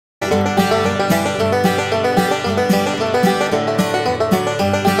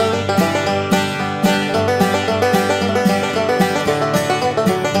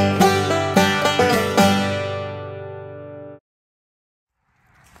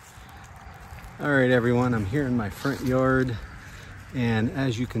All right, everyone, I'm here in my front yard, and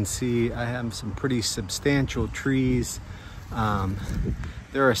as you can see, I have some pretty substantial trees.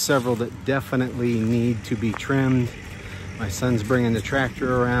 There are several that definitely need to be trimmed. My son's bringing the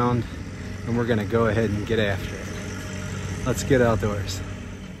tractor around, and we're gonna go ahead and get after it. Let's get outdoors.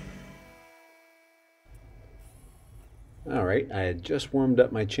 All right, I had just warmed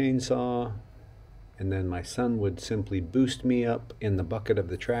up my chainsaw, and then my son would simply boost me up in the bucket of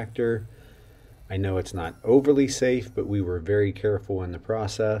the tractor. I know it's not overly safe, but we were very careful in the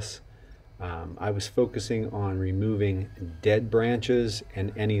process. I was focusing on removing dead branches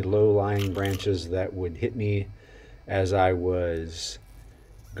and any low-lying branches that would hit me as I was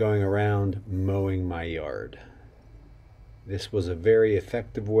going around mowing my yard. This was a very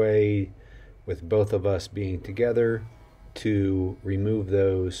effective way, with both of us being together, to remove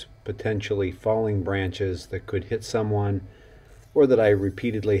those potentially falling branches that could hit someone or that I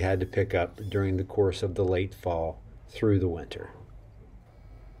repeatedly had to pick up during the course of the late fall through the winter.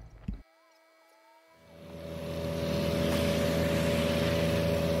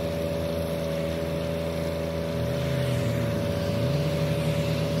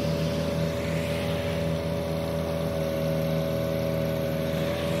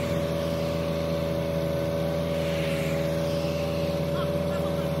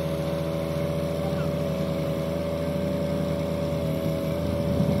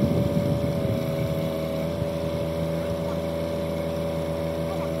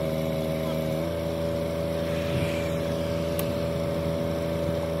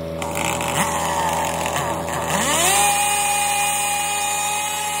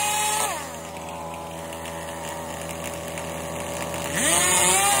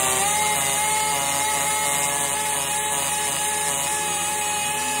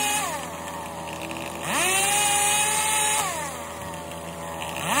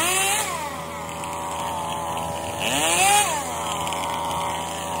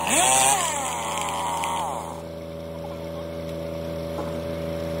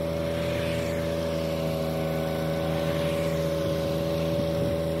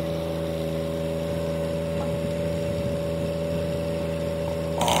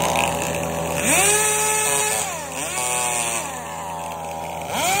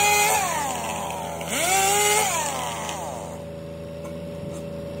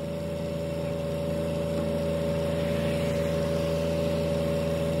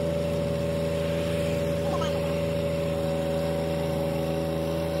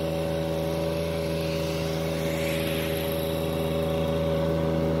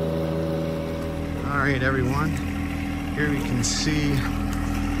 All right, everyone, here you can see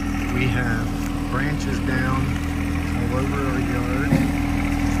we have branches down all over our yard,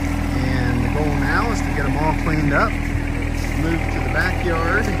 and the goal now is to get them all cleaned up, move to the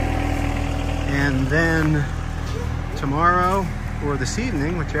backyard, and then tomorrow or this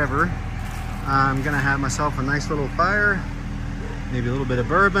evening, whichever, I'm gonna have myself a nice little fire, maybe a little bit of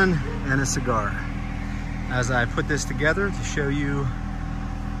bourbon and a cigar, as I put this together to show you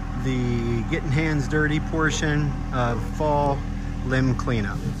the getting hands dirty portion of fall limb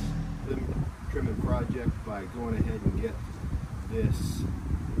cleanup. Limb trimming project by going ahead and get this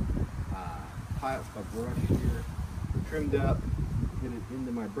pile of brush here trimmed up, get it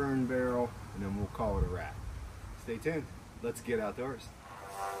into my burn barrel, and then we'll call it a wrap. Stay tuned. Let's get outdoors.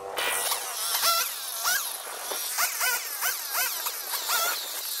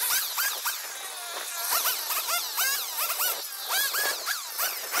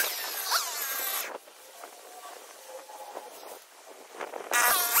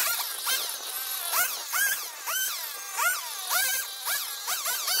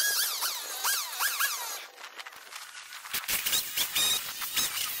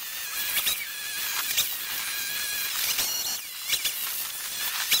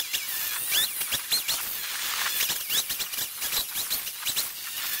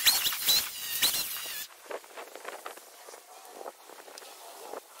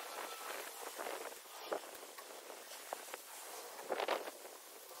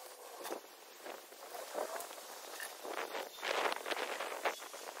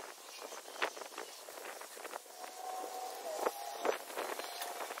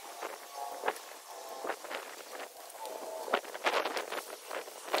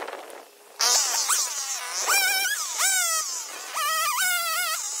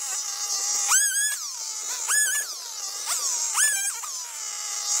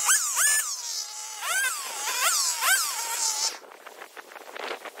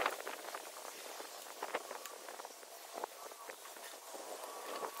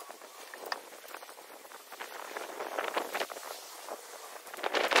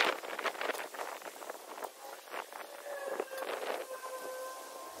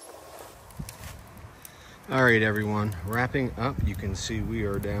 All right, everyone, wrapping up, you can see we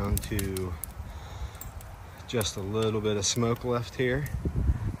are down to just a little bit of smoke left here.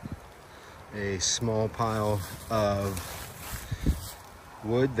 A small pile of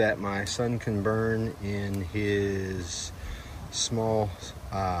wood that my son can burn in his small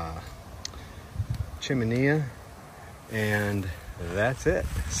chimenea, and that's it.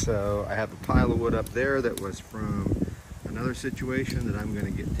 So I have a pile of wood up there that was from another situation that I'm going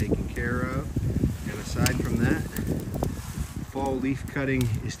to get taken care of. And aside from that, fall leaf cutting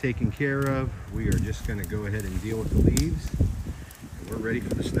is taken care of. We are just going to go ahead and deal with the leaves, and we're ready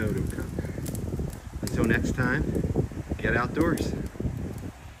for the snow to come. Until next time, get outdoors.